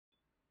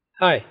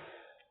Hi,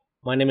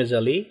 my name is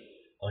Ali,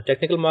 a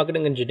technical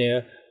marketing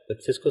engineer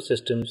with Cisco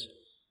Systems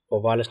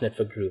for Wireless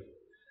Network Group.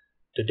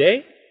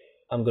 Today,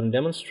 I'm going to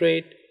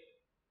demonstrate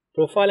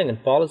profiling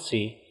and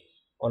policy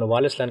on a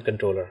wireless LAN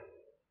controller.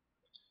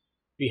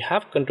 We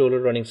have a controller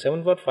running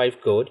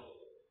 7.5 code,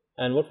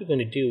 and what we're going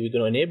to do, we're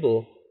going to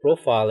enable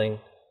profiling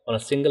on a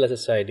single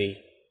SSID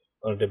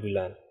on a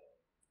WLAN.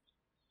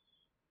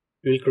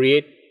 We will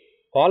create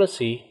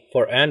policy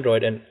for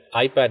Android and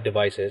iPad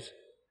devices,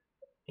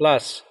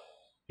 plus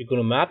we're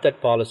going to map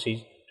that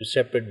policy to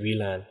separate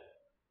VLAN.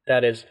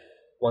 That is,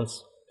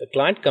 once the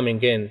client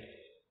coming in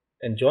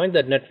and join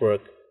that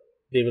network,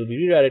 they will be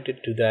redirected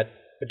to that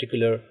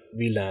particular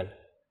VLAN.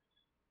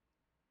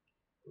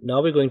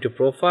 Now we're going to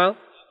profile.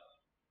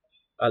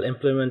 I'll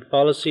implement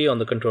policy on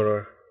the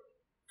controller.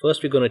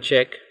 First, we're going to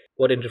check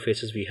what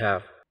interfaces we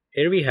have.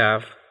 Here we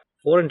have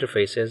 4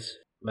 interfaces.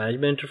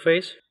 Management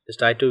interface is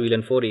tied to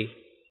VLAN 40,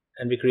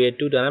 and we create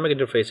 2 dynamic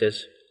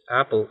interfaces,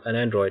 Apple and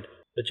Android,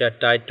 which are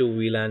tied to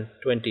VLAN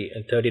 20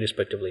 and 30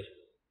 respectively.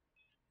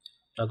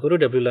 Now go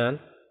to WLAN.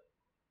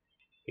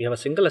 We have a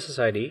single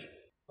SSID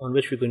on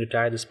which we're going to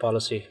tie this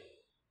policy.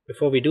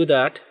 Before we do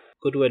that,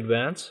 go to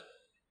Advanced,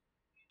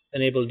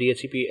 enable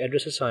Dhcp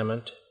address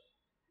assignment.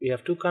 We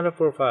have 2 kinds of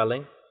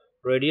profiling,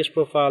 radius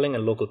profiling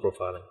and local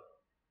profiling.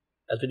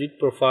 As we did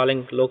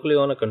profiling locally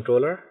on a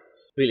controller,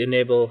 we'll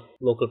enable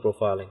local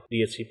profiling,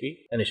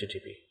 Dhcp and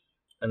HTTP,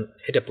 and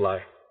hit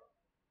apply.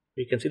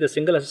 We can see the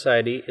single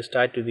SSID is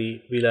tied to the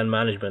VLAN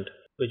management,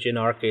 which in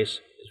our case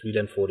is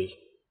VLAN 40.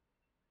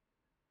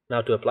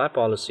 Now to apply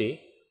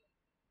policy,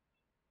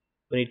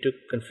 we need to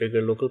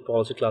configure local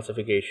policy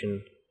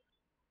classification.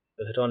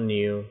 We'll hit on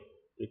new.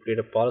 We create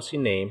a policy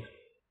name.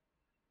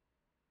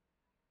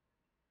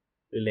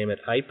 We'll name it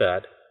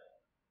iPad.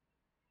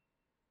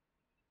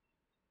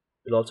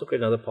 We'll also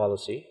create another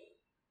policy,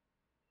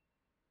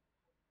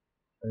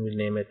 and we'll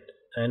name it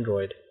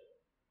Android.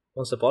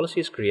 Once the policy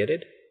is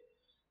created,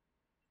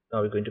 now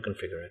we're going to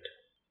configure it.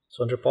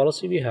 So under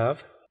policy we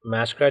have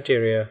match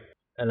criteria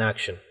and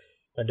action.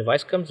 A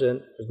device comes in,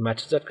 it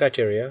matches that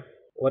criteria,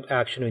 what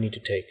action we need to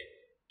take.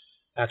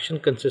 Action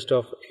consists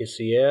of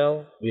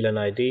ACL, VLAN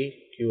ID,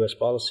 QoS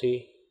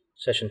policy,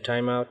 session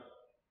timeout,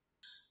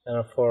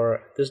 and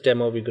for this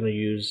demo we're going to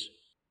use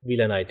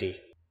VLAN ID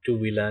to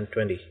VLAN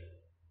 20.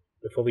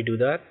 Before we do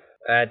that,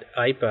 add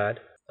iPad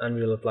and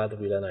we'll apply the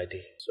VLAN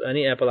ID. So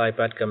any Apple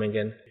iPad coming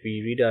in,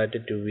 we redirect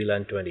it to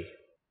VLAN 20.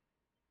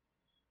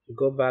 We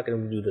go back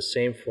and we'll do the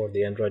same for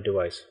the Android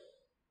device.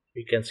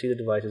 We can see the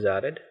device is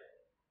added.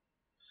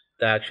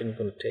 The action we're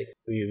going to take,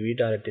 we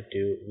redirect it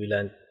to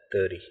VLAN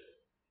 30.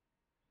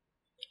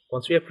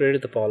 Once we have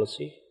created the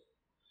policy,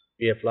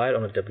 we apply it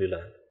on a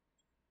WLAN.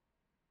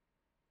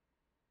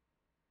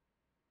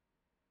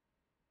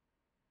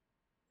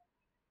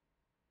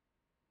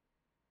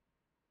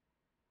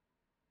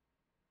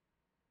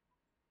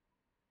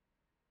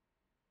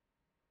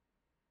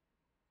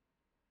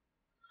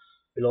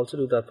 We'll also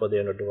do that for the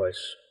Android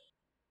device.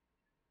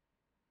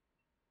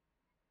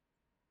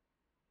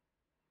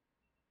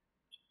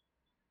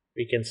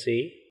 We can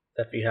see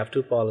that we have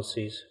 2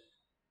 policies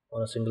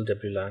on a single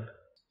WLAN.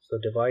 So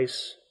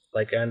device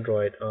like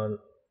Android on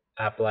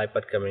Apple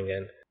iPad coming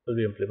in will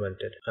be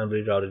implemented and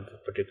rerouted to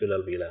a particular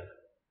VLAN.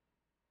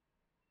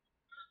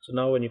 So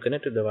now when you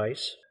connect to the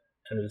device,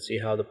 and we'll see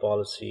how the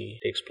policy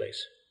takes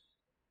place.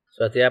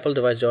 So as the Apple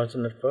device joins the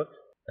network,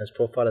 and is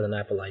profiled as an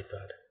Apple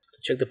iPad. To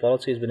check the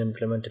policy has been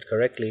implemented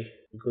correctly,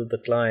 we go to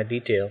the client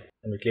detail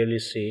and we clearly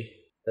see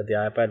that the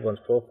iPad once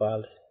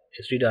profiled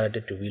is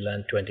redirected to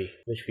VLAN 20,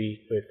 which we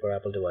create for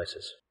Apple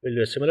devices. We'll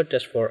do a similar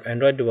test for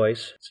Android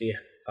device, see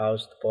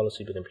how's the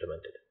policy been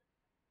implemented.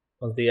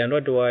 Once the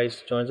Android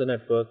device joins the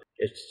network,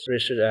 it's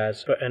registered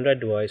as Android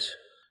device,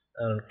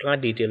 and on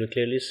client detail we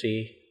clearly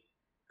see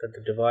that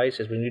the device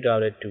has been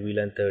redirected to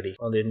VLAN 30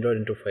 on the Android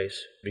interface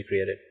we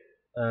created,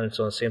 and it's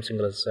on the same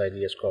single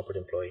SSID as corporate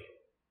employee.